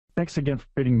thanks again for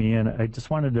fitting me in. I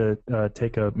just wanted to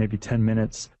take maybe 10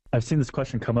 minutes. I've seen this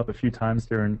question come up a few times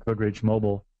during Code Rage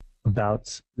Mobile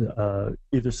about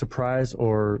either surprise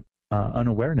or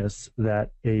unawareness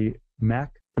that a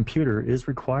Mac computer is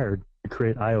required to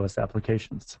create iOS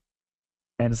applications.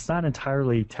 And it's not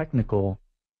entirely technical.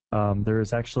 There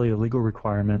is actually a legal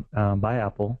requirement by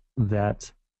Apple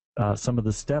that some of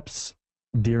the steps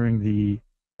during the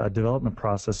development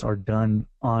process are done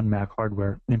on Mac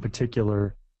hardware. In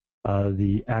particular,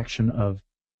 the action of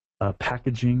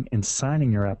packaging and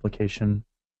signing your application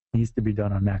needs to be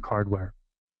done on Mac hardware.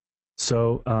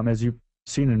 So as you've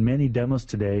seen in many demos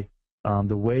today,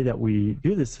 the way that we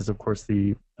do this is, of course,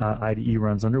 the IDE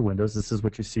runs under Windows. This is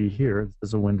what you see here. This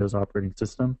is a Windows operating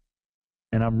system.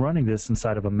 And I'm running this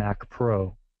inside of a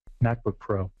MacBook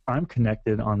Pro. I'm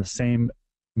connected on the same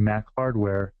Mac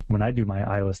hardware when I do my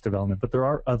iOS development, but there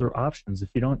are other options. If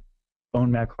you don't own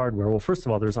Mac hardware, well, first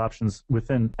of all, there's options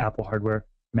within Apple hardware.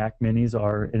 Mac Minis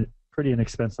are a pretty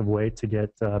inexpensive way to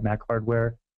get Mac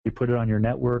hardware. You put it on your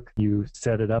network, you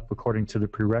set it up according to the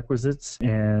prerequisites,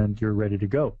 and you're ready to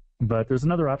go. But there's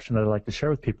another option that I'd like to share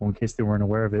with people in case they weren't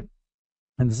aware of it,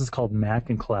 and this is called Mac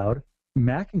and Cloud.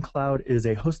 Mac and Cloud is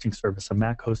a hosting service, a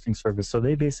Mac hosting service. So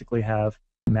they basically have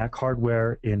Mac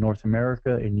hardware in North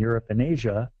America, in Europe, and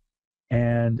Asia,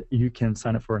 and you can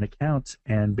sign up for an account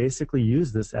and basically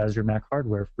use this as your Mac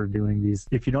hardware for doing these.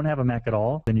 If you don't have a Mac at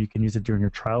all, then you can use it during your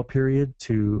trial period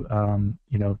to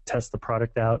test the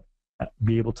product out,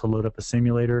 be able to load up a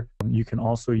simulator. You can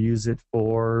also use it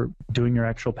for doing your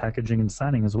actual packaging and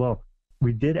signing as well.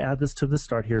 We did add this to the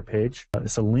Start Here page.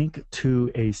 It's a link to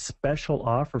a special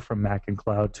offer from Mac and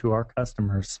Cloud to our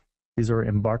customers. These are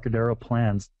Embarcadero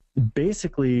plans.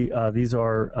 Basically, these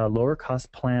are lower cost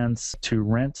plans to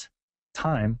rent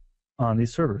time on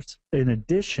these servers. In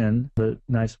addition, the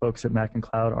nice folks at Mac and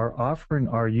Cloud are offering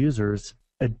our users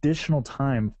additional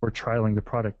time for trialing the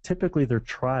product. Typically, their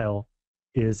trial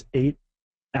is 8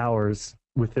 hours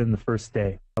within the first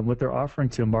day. What they're offering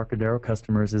to Embarcadero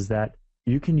customers is that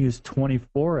you can use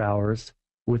 24 hours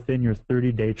within your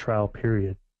 30-day trial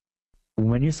period.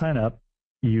 When you sign up,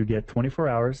 you get 24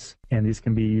 hours, and these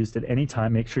can be used at any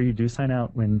time. Make sure you do sign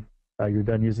out when you're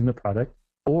done using the product,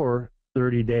 or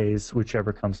 30 days,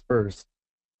 whichever comes first,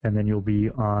 and then you'll be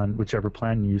on whichever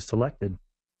plan you selected.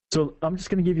 So I'm just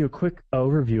going to give you a quick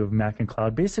overview of Mac and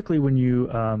Cloud. Basically, when you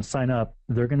sign up,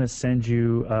 they're going to send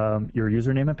you your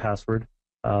username and password,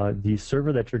 the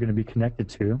server that you're going to be connected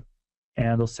to,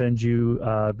 and they'll send you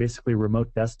basically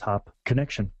remote desktop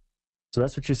connection. So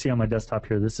that's what you see on my desktop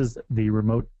here. This is the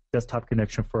remote desktop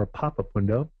connection for a pop-up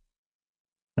window.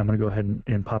 I'm going to go ahead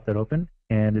and pop that open,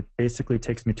 and it basically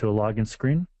takes me to a login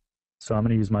screen. So I'm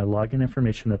going to use my login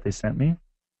information that they sent me,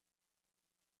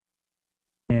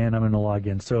 and I'm going to log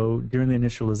in. So during the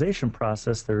initialization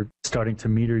process, they're starting to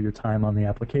meter your time on the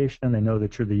application. They know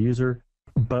that you're the user.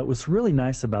 But what's really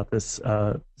nice about this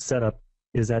setup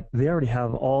is that they already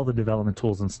have all the development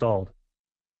tools installed.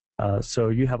 So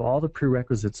you have all the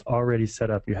prerequisites already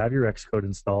set up. You have your Xcode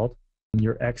installed.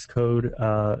 Your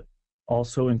Xcode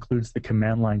also includes the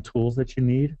command line tools that you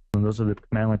need. And those are the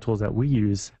command line tools that we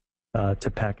use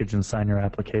to package and sign your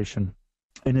application.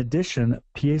 In addition,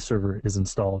 PAServer is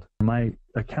installed. In my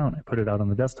account, I put it out on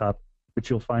the desktop, but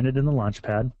you'll find it in the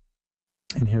LaunchPad.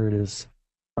 And here it is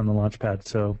on the LaunchPad.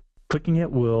 So clicking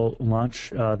it will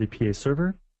launch the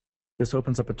PAServer. This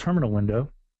opens up a terminal window.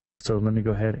 So let me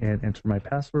go ahead and enter my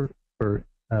password, or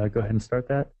go ahead and start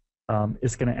that.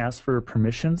 It's going to ask for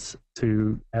permissions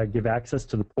to give access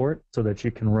to the port so that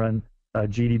you can run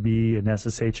GDB and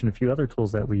SSH and a few other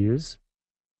tools that we use.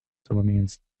 So let me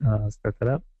start that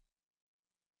up.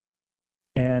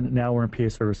 And now we're in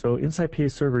PAServer. So inside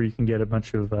PAServer, you can get a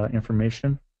bunch of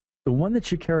information. The one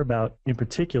that you care about in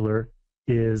particular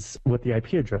is what the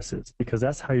IP address is, because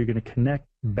that's how you're going to connect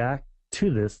back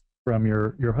to this from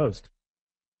your host.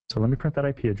 So let me print that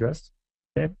IP address,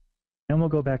 okay? And we'll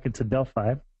go back into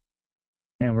Delphi,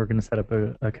 and we're going to set up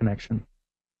a connection.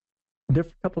 A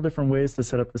couple different ways to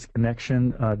set up this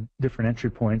connection, different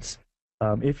entry points.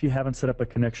 If you haven't set up a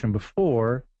connection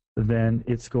before, then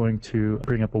it's going to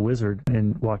bring up a wizard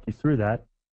and walk you through that.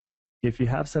 If you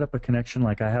have set up a connection,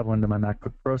 like I have one to my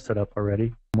MacBook Pro set up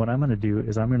already, what I'm going to do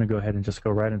is I'm going to go ahead and just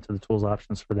go right into the tools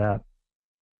options for that.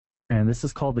 And this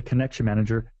is called the Connection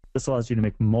Manager. This allows you to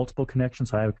make multiple connections.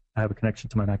 So I have a connection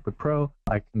to my MacBook Pro.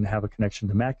 I can have a connection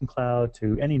to Mac and Cloud,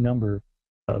 to any number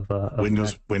of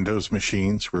Windows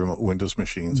machines, remote Windows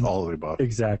machines, all of the above.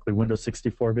 Exactly, Windows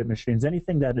 64-bit machines,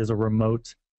 anything that is a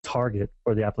remote target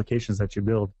for the applications that you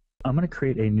build. I'm going to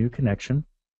create a new connection,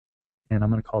 and I'm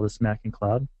going to call this Mac and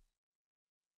Cloud.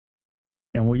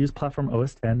 And we'll use platform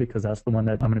OS 10 because that's the one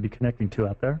that I'm going to be connecting to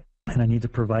out there. And I need to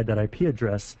provide that IP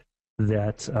address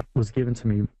that was given to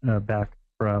me back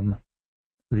from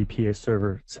the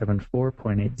PAServer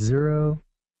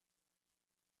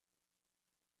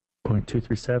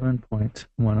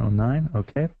 74.80.237.109.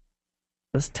 Okay.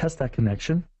 Let's test that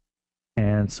connection.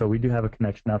 And so we do have a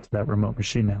connection out to that remote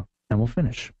machine now, and we'll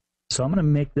finish. So I'm going to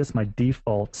make this my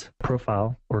default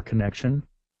profile or connection.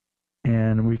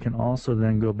 And we can also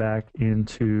then go back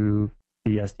into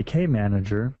the SDK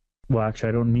manager. Well, actually,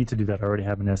 I don't need to do that. I already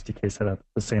have an SDK set up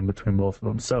the same between both of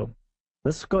them. So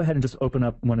let's go ahead and just open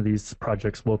up one of these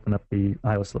projects. We'll open up the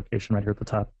iOS location right here at the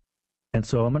top. And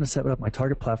so I'm going to set up my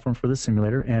target platform for the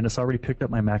simulator, and it's already picked up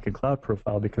my Mac and Cloud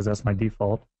profile because that's my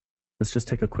default. Let's just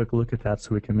take a quick look at that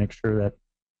so we can make sure that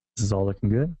this is all looking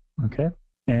good. Okay,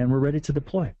 and we're ready to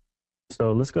deploy.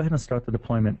 So let's go ahead and start the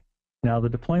deployment. Now the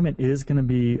deployment is going to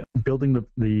be building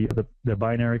the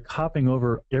binary, copying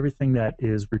over everything that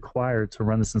is required to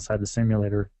run this inside the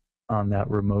simulator on that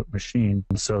remote machine.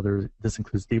 And so this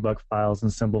includes debug files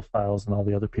and symbol files and all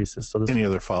the other pieces. So any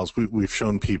other files, we've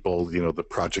shown people, the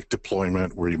project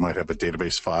deployment where you might have a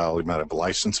database file, you might have a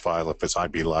license file. If it's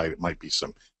IB Lite, it might be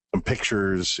some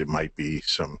pictures, it might be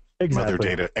some other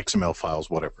data, XML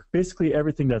files, whatever. Basically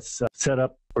everything that's set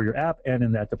up for your app and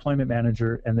in that deployment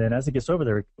manager. And then as it gets over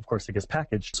there, of course, it gets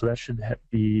packaged. So that should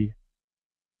be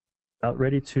about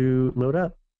ready to load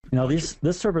up. Now, this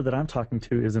server that I'm talking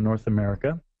to is in North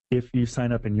America. If you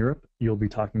sign up in Europe, you'll be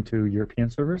talking to European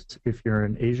servers. If you're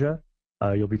in Asia,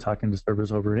 you'll be talking to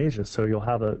servers over in Asia. So you'll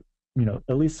have at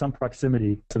least some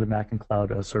proximity to the Mac and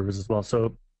Cloud servers as well.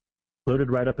 So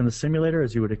loaded right up in the simulator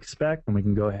as you would expect, and we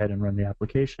can go ahead and run the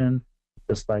application.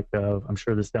 Just like I'm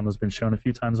sure this demo has been shown a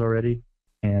few times already,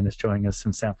 and it's showing us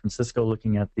in San Francisco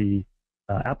looking at the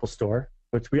Apple Store,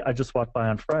 which I just walked by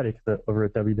on Friday over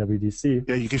at WWDC.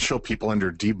 Yeah, you can show people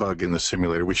under debug in the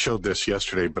simulator. We showed this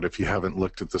yesterday, but if you haven't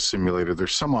looked at the simulator,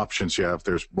 there's some options you have.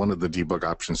 There's one of the debug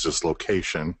options is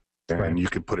location, and you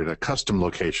could put it a custom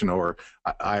location, or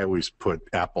I always put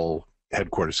Apple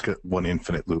headquarters, one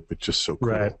infinite loop. It's just so cool.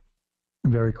 Right.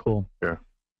 Very cool. Yeah.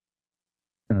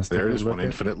 There is one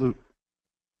infinite loop.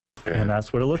 And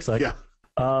that's what it looks like. Yeah.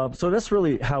 So that's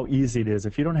really how easy it is.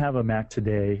 If you don't have a Mac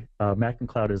today, Mac and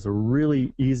Cloud is a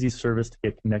really easy service to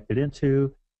get connected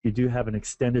into. You do have an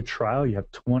extended trial. You have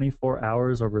 24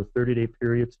 hours over a 30-day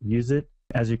period to use it.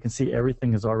 As you can see,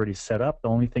 everything is already set up. The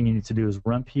only thing you need to do is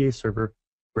run PAServer,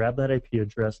 grab that IP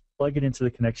address, plug it into the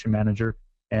connection manager,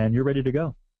 and you're ready to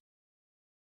go.